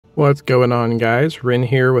What's going on, guys? Ren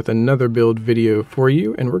here with another build video for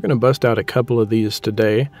you, and we're going to bust out a couple of these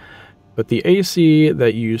today. But the AC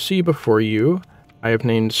that you see before you, I have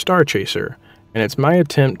named Star Chaser, and it's my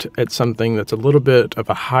attempt at something that's a little bit of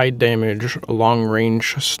a high damage, long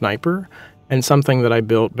range sniper, and something that I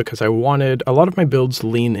built because I wanted a lot of my builds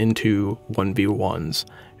lean into 1v1s,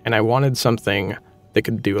 and I wanted something that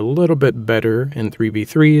could do a little bit better in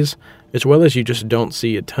 3v3s, as well as you just don't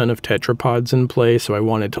see a ton of tetrapods in play, so I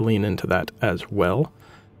wanted to lean into that as well.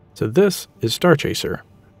 So this is Star Chaser,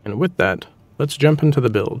 and with that, let's jump into the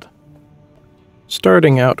build.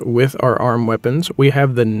 Starting out with our arm weapons, we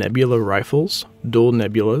have the Nebula rifles, dual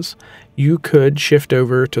Nebulas. You could shift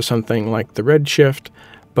over to something like the Redshift,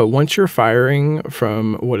 but once you're firing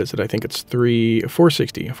from, I think it's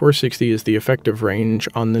 460. 460 is the effective range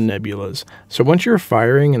on the Nebulas. So once you're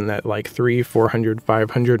firing in that like 400,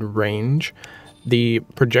 500 range, the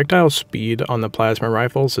projectile speed on the plasma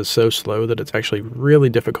rifles is so slow that it's actually really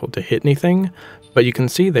difficult to hit anything. But you can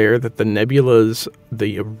see there that the Nebula's,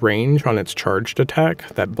 the range on its charged attack,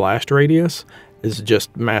 that blast radius, is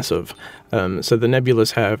just massive. So the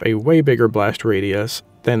Nebulas have a way bigger blast radius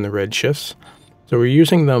than the Redshifts. So we're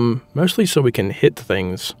using them mostly so we can hit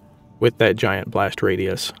things with that giant blast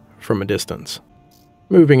radius from a distance.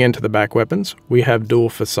 Moving into the back weapons, we have dual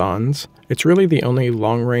Phassans. It's really the only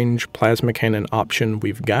long-range plasma cannon option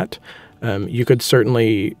we've got. You could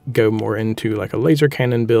certainly go more into like a laser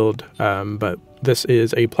cannon build, but this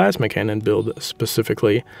is a plasma cannon build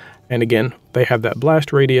specifically. And again, they have that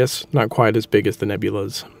blast radius, not quite as big as the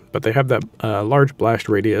Nebulas, but they have that large blast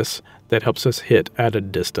radius that helps us hit at a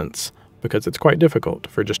distance, because it's quite difficult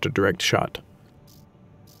for just a direct shot.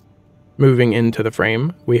 Moving into the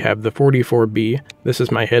frame, we have the 44B. This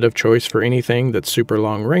is my head of choice for anything that's super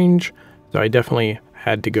long range, so I definitely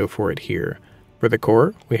had to go for it here. For the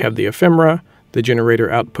core, we have the Ephemera. The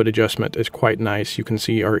generator output adjustment is quite nice. You can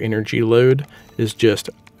see our energy load is just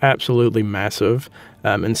absolutely massive,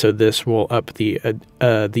 and so this will up the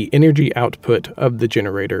energy output of the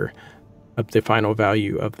generator, up the final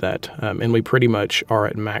value of that, and we pretty much are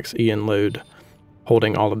at max EN load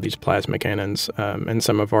holding all of these plasma cannons, and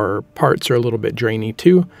some of our parts are a little bit drainy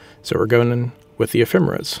too, so we're going in with the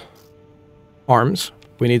Ephemeras. Arms,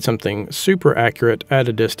 we need something super accurate at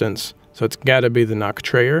a distance, so it's gotta be the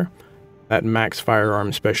Noctrayer, that max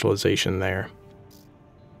firearm specialization there.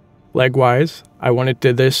 Leg-wise, I wanted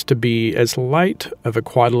this to be as light of a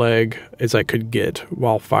quad leg as I could get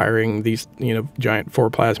while firing these, giant 4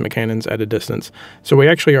 plasma cannons at a distance. So we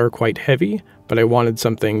actually are quite heavy, but I wanted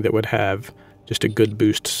something that would have just a good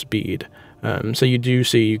boost speed. So you do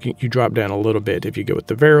see you drop down a little bit if you go with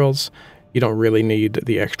the Varils. You don't really need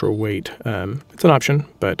the extra weight. It's an option,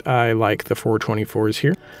 but I like the 424s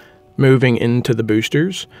here. Moving into the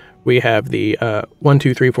boosters, we have the 1,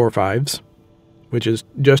 2, 3, 4, 5s. Which is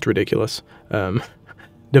just ridiculous.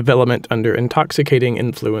 Development under intoxicating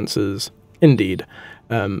influences, indeed.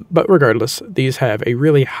 But regardless, these have a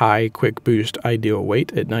really high quick boost ideal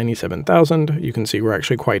weight at 97,000. You can see we're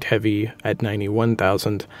actually quite heavy at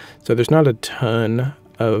 91,000. So there's not a ton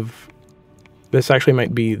of... This actually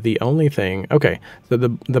might be the only thing. Okay, so the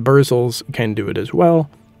Burzels can do it as well.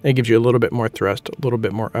 It gives you a little bit more thrust, a little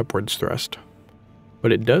bit more upwards thrust.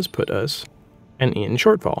 But it does put us an EN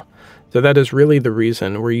shortfall. So that is really the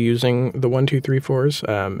reason we're using the 1, 2, 3,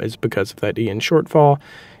 4s, is because of that EN shortfall.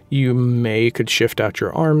 You could shift out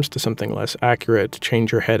your arms to something less accurate,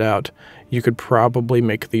 change your head out. You could probably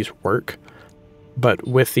make these work. But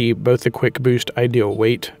with both the quick boost ideal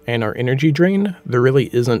weight and our energy drain, there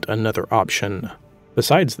really isn't another option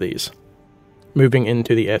besides these. Moving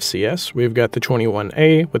into the FCS, we've got the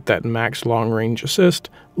 21A with that max long range assist,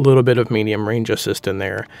 a little bit of medium range assist in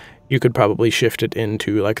there. You could probably shift it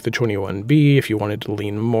into like the 21B if you wanted to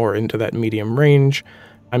lean more into that medium range.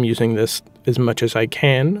 I'm using this as much as I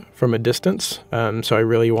can from a distance, so I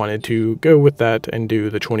really wanted to go with that and do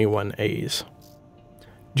the 21As.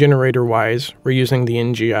 Generator-wise, we're using the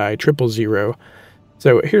NGI 000.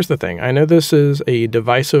 So here's the thing. I know this is a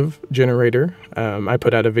divisive generator. I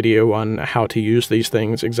put out a video on how to use these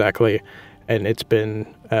things exactly, and it's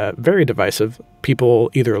been very divisive. People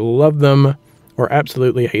either love them or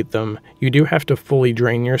absolutely hate them. You do have to fully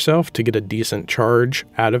drain yourself to get a decent charge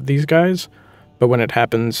out of these guys, but when it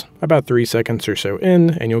happens about 3 seconds or so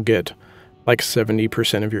in, and you'll get like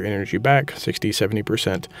 70% of your energy back, 60,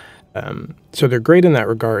 70%. So they're great in that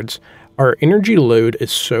regards. Our energy load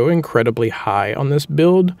is so incredibly high on this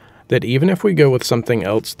build that even if we go with something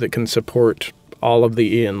else that can support all of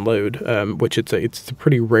the EN load, which it's a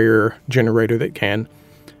pretty rare generator that can,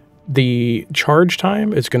 the charge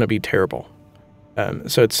time is going to be terrible.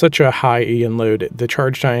 So it's such a high Ion load. The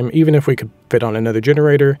charge time, even if we could fit on another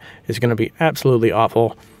generator, is going to be absolutely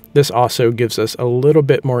awful. This also gives us a little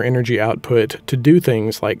bit more energy output to do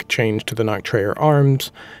things like change to the Noctreyer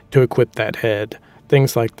arms, to equip that head,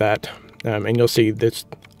 things like that. And you'll see there's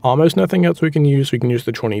almost nothing else we can use. We can use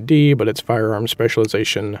the 20D, but its firearm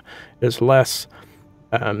specialization is less.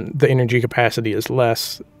 The energy capacity is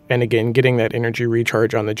less. And again, getting that energy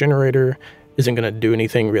recharge on the generator isn't going to do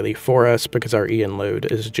anything really for us because our Ion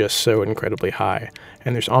load is just so incredibly high.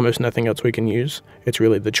 And there's almost nothing else we can use. It's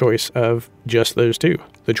really the choice of just those two,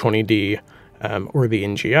 the 20D or the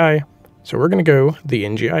NGI. So we're going to go the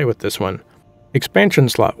NGI with this one. Expansion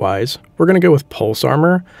slot-wise, we're going to go with Pulse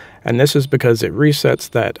Armor, and this is because it resets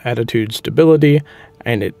that attitude stability,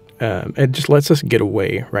 and it just lets us get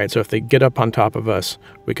away, right? So if they get up on top of us,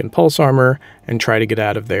 we can Pulse Armor and try to get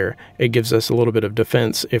out of there. It gives us a little bit of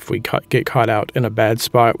defense if we get caught out in a bad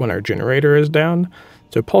spot when our generator is down.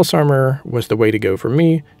 So Pulse Armor was the way to go for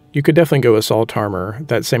me. You could definitely go Assault Armor,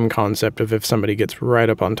 that same concept of if somebody gets right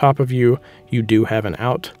up on top of you, you do have an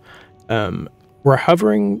out. We're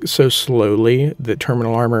hovering so slowly that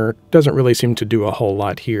Terminal Armor doesn't really seem to do a whole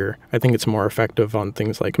lot here. I think it's more effective on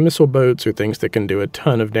things like missile boats or things that can do a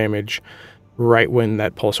ton of damage right when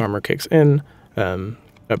that Pulse Armor kicks in. Terminal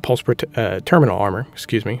Armor,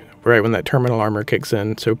 excuse me, right when that Terminal Armor kicks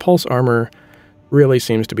in. So Pulse Armor really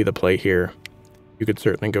seems to be the play here. You could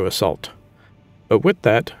certainly go Assault. But with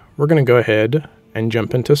that, we're going to go ahead and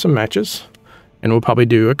jump into some matches, and we'll probably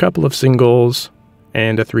do a couple of singles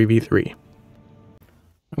and a 3v3.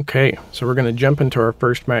 Okay, so we're going to jump into our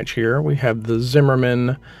first match here. We have the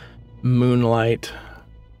Zimmerman, Moonlight,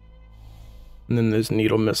 and then there's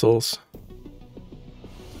Needle Missiles.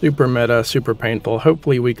 Super meta, super painful.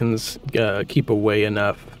 Hopefully we can keep away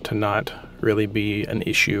enough to not really be an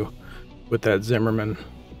issue with that Zimmerman.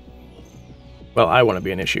 Well, I want to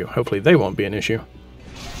be an issue. Hopefully they won't be an issue.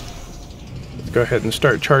 Let's go ahead and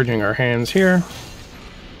start charging our hands here.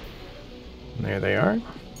 There they are.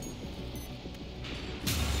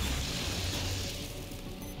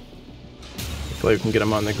 Hopefully we can get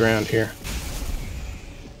them on the ground here.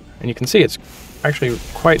 And you can see it's actually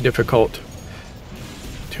quite difficult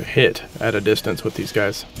to hit at a distance with these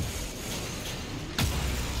guys.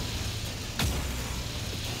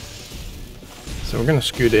 So we're going to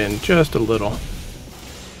scoot in just a little.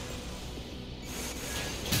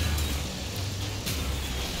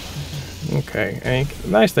 Okay, and the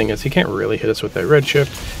nice thing is he can't really hit us with that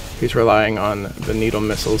redshift. He's relying on the needle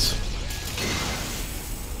missiles.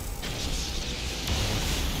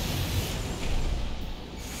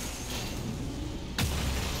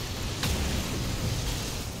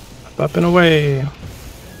 Up and away.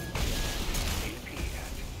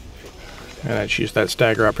 And I choose that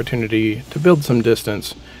stagger opportunity to build some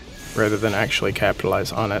distance rather than actually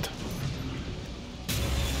capitalize on it.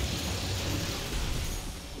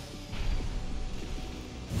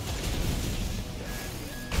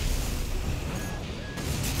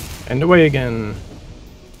 And away again.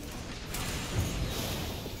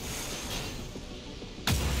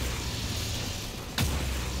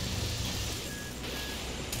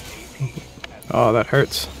 Oh, that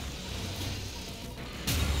hurts.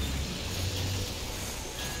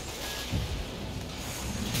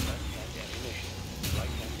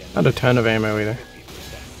 Not a ton of ammo either.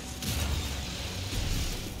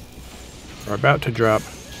 We're about to drop.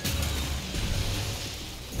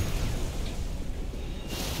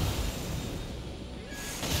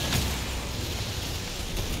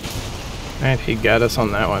 And he got us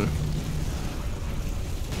on that one.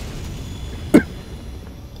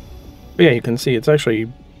 But yeah, you can see it's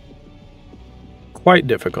actually quite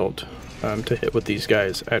difficult to hit with these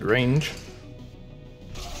guys at range.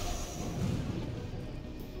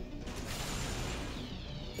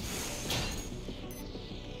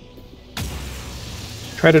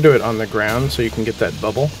 Try to do it on the ground so you can get that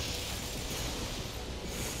bubble.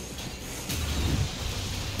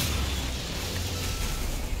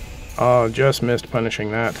 Oh, just missed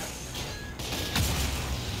punishing that.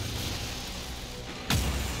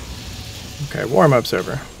 Okay, warm-up's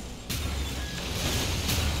over.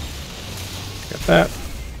 Got that.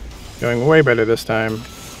 Going way better this time.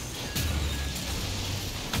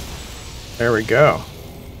 There we go.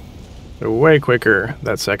 So way quicker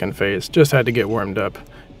that second phase. Just had to get warmed up,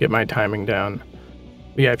 get my timing down.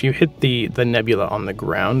 But yeah, if you hit the nebula on the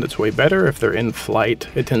ground, it's way better. If they're in flight,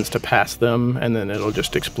 it tends to pass them, and then it'll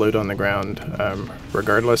just explode on the ground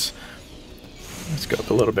regardless. Let's go up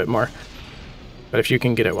a little bit more. But if you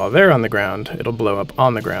can get it while they're on the ground, it'll blow up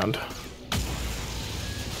on the ground.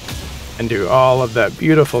 And do all of that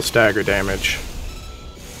beautiful stagger damage.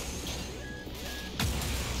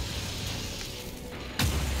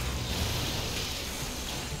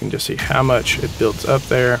 can just see how much it builds up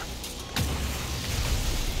there.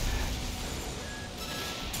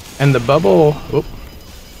 And the bubble, whoop.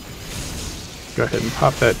 Go ahead and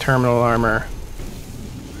pop that terminal armor.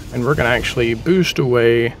 And we're gonna actually boost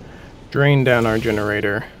away, drain down our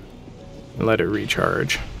generator, and let it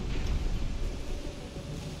recharge.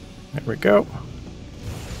 There we go.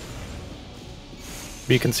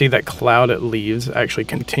 But you can see that cloud it leaves actually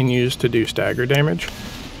continues to do stagger damage.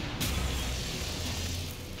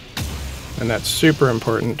 And that's super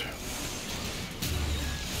important.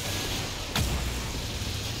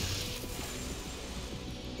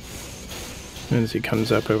 As soon as he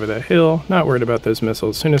comes up over that hill, not worried about those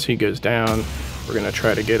missiles. As soon as he goes down, we're going to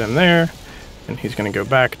try to get him there. And he's going to go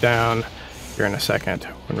back down here in a second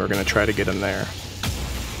when we're going to try to get him there.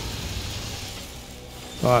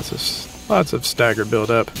 Lots of stagger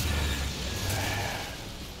buildup.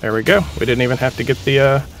 There we go. We didn't even have to get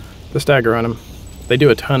the stagger on him. They do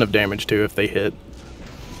a ton of damage too if they hit.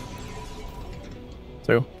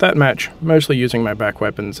 So that match, mostly using my back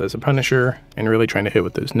weapons as a Punisher and really trying to hit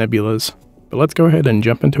with those nebulas. But let's go ahead and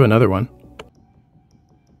jump into another one.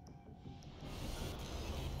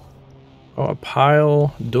 Oh, a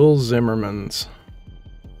pile, dual Zimmermans.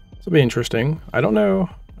 This will be interesting. I don't know.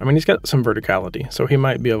 I mean, he's got some verticality, so he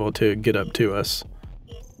might be able to get up to us.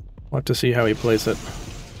 We'll have to see how he plays it.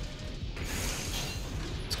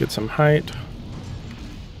 Let's get some height.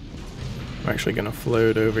 I'm actually going to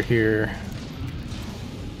float over here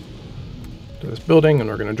to this building, and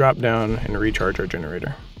we're going to drop down and recharge our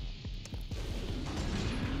generator.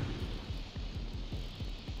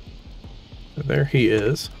 So there he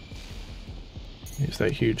is. Use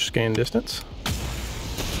that huge scan distance.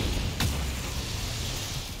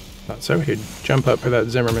 Thought so. He'd jump up for that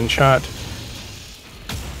Zimmerman shot.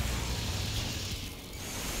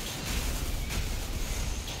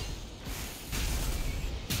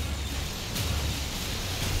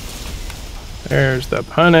 There's the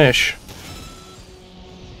punish.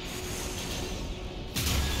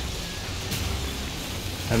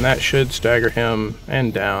 And that should stagger him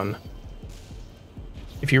and down.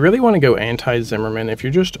 If you really want to go anti-Zimmerman, if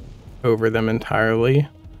you're just over them entirely,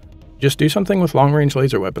 just do something with long-range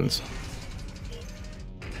laser weapons.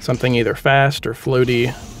 Something either fast or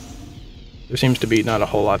floaty. There seems to be not a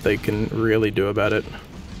whole lot they can really do about it.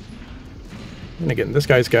 And again, this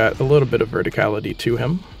guy's got a little bit of verticality to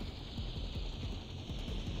him.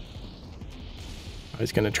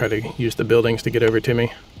 He's going to try to use the buildings to get over to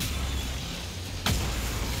me.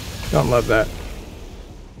 Don't love that.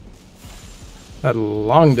 That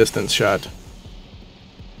long distance shot.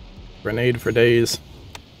 Grenade for days.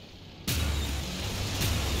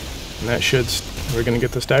 And that should... We're going to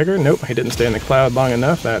get the stagger. Nope, he didn't stay in the cloud long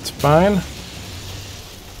enough. That's fine.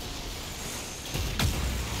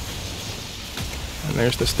 And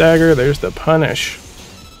there's the stagger. There's the punish.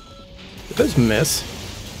 Did those miss?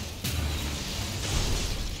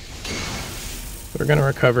 We're going to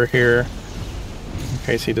recover here in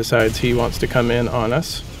case he decides he wants to come in on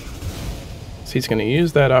us. So he's going to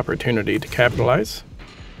use that opportunity to capitalize.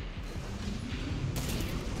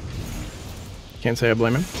 Can't say I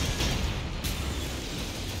blame him.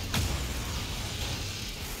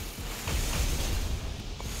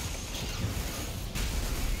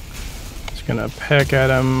 Just going to peck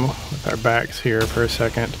at him with our backs here for a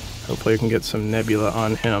second. Hopefully we can get some nebula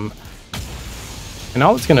on him. And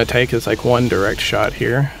all it's going to take is like one direct shot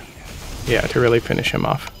here. Yeah, to really finish him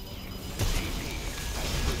off.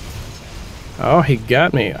 Oh, he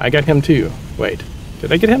got me. I got him too. Wait,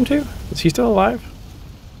 did I get him too? Is he still alive?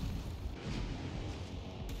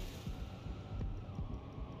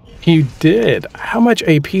 You did. How much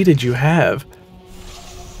AP did you have?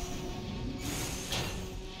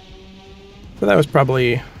 So that was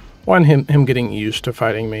probably, one, him getting used to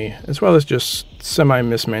fighting me, as well as just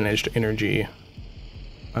semi-mismanaged energy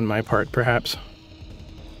on my part, perhaps.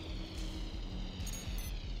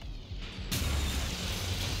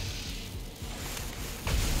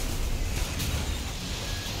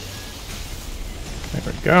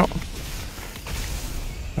 There we go.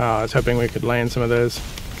 Oh, I was hoping we could land some of those.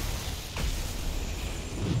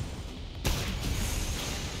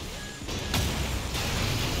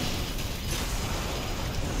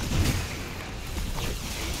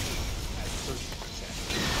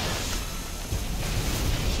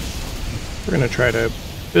 We're going to try to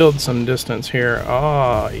build some distance here.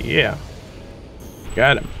 Oh, yeah.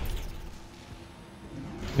 Got him.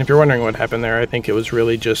 If you're wondering what happened there, I think it was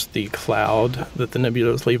really just the cloud that the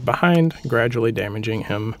nebulas leave behind, gradually damaging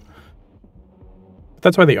him.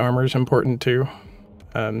 That's why the armor is important too,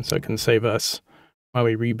 so it can save us while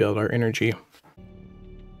we rebuild our energy.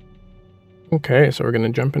 Okay, so we're going to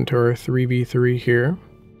jump into our 3v3 here.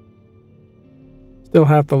 Still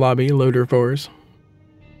half the lobby, loader 4s.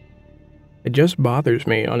 It just bothers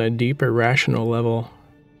me on a deep irrational level.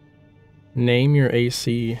 Name your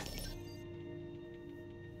AC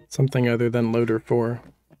something other than loader 4.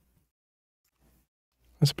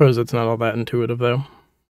 I suppose it's not all that intuitive, though.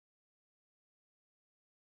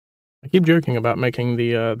 I keep joking about making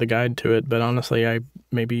the guide to it, but honestly,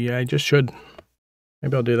 maybe I just should.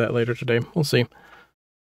 Maybe I'll do that later today. We'll see.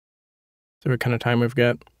 See what kind of time we've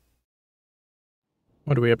got.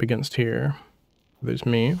 What are we up against here? There's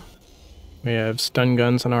me. We have stun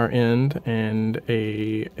guns on our end and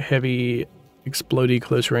a heavy explodey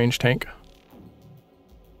close range tank.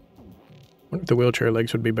 I wonder if the wheelchair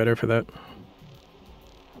legs would be better for that.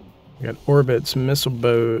 We got orbits, missile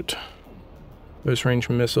boat, close range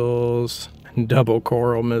missiles, double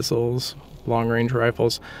coral missiles, long range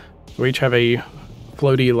rifles. We each have a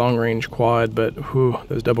floaty long range quad, but whew,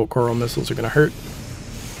 those double coral missiles are going to hurt.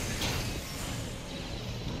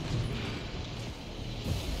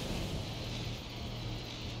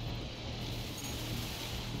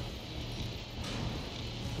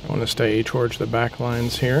 I want to stay towards the back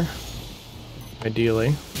lines here,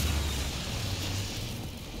 ideally.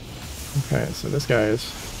 Okay, so this guy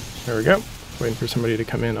is, there we go, waiting for somebody to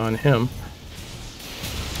come in on him.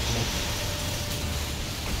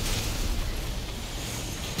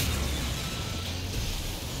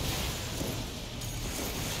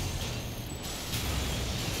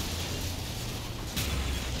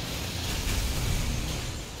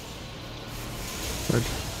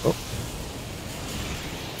 Oh.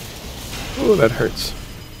 Oh, that hurts.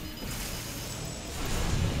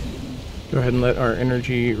 Go ahead and let our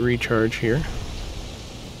energy recharge here.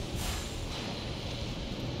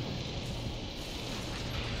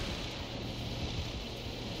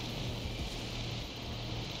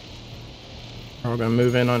 We're going to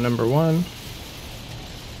move in on number 1.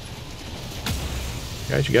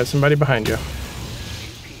 Guys, you got somebody behind you.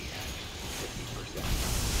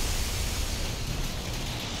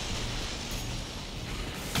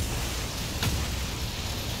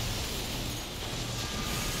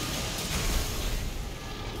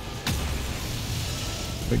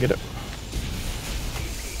 We get it.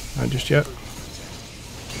 Not just yet.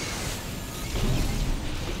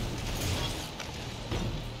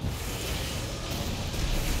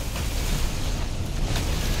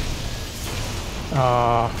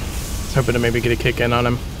 I was hoping to maybe get a kick in on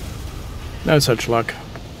him. No such luck.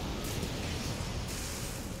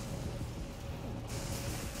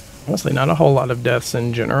 Honestly, not a whole lot of deaths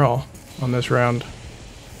in general on this round.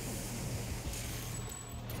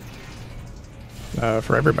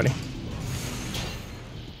 For everybody.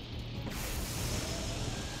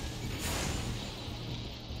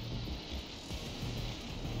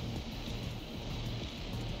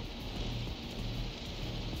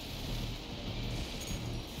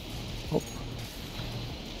 Oh,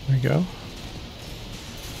 there we go.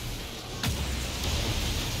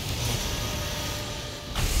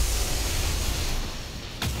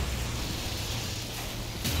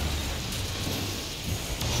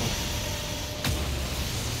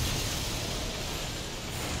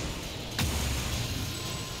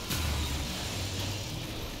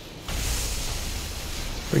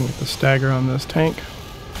 We can get the stagger on this tank.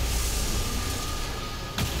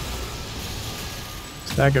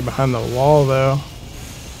 Staggered behind the wall, though.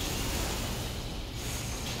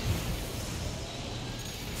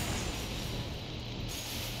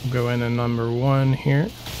 We'll go in at number 1 here.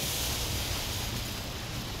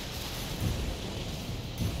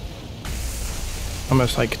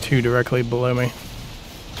 Almost like 2 directly below me.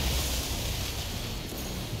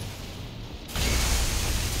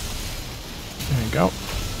 There you go.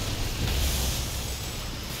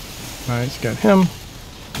 Nice, got him.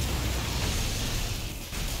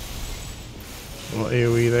 A little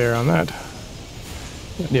AoE there on that.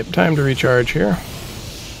 Yep, time to recharge here.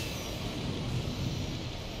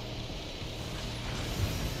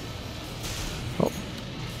 Oh.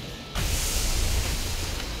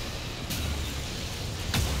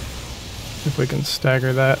 If we can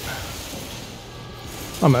stagger that.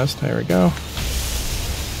 Almost, there we go.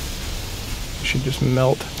 Should just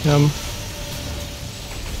melt him.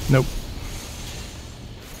 Nope.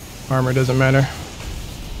 Armor doesn't matter.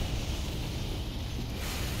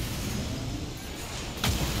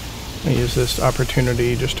 I use this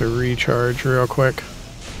opportunity just to recharge real quick.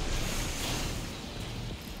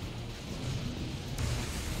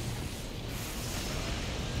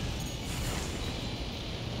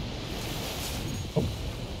 Oh.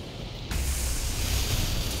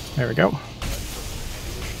 There we go.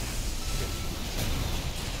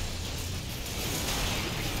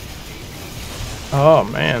 Oh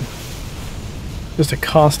man. Just a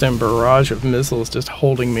constant barrage of missiles just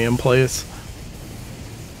holding me in place.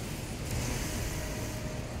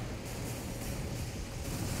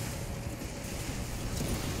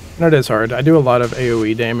 And it is hard. I do a lot of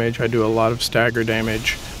AoE damage, I do a lot of stagger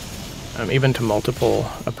damage, even to multiple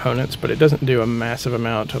opponents, but it doesn't do a massive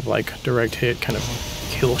amount of like direct hit kind of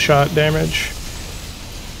kill shot damage.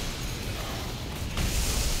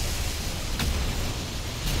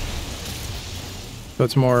 So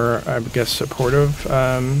it's more, I guess, supportive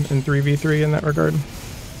in 3v3 in that regard.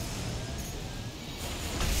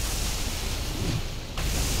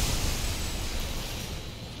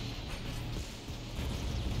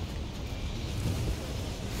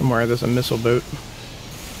 Somewhere there's a missile boat.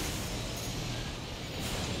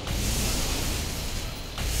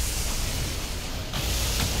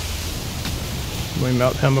 Can we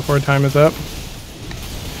melt him before time is up?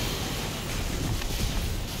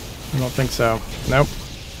 I don't think so. Nope.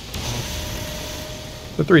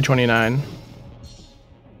 The 329.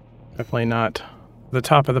 Definitely not the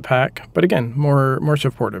top of the pack, but again, more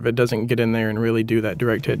supportive. It doesn't get in there and really do that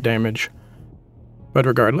direct hit damage. But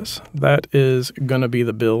regardless, that is gonna be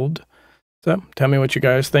the build. So tell me what you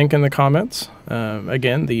guys think in the comments.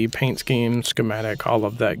 Again, the paint scheme, schematic, all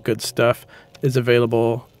of that good stuff is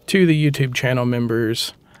available to the YouTube channel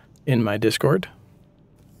members in my Discord.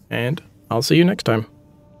 And I'll see you next time.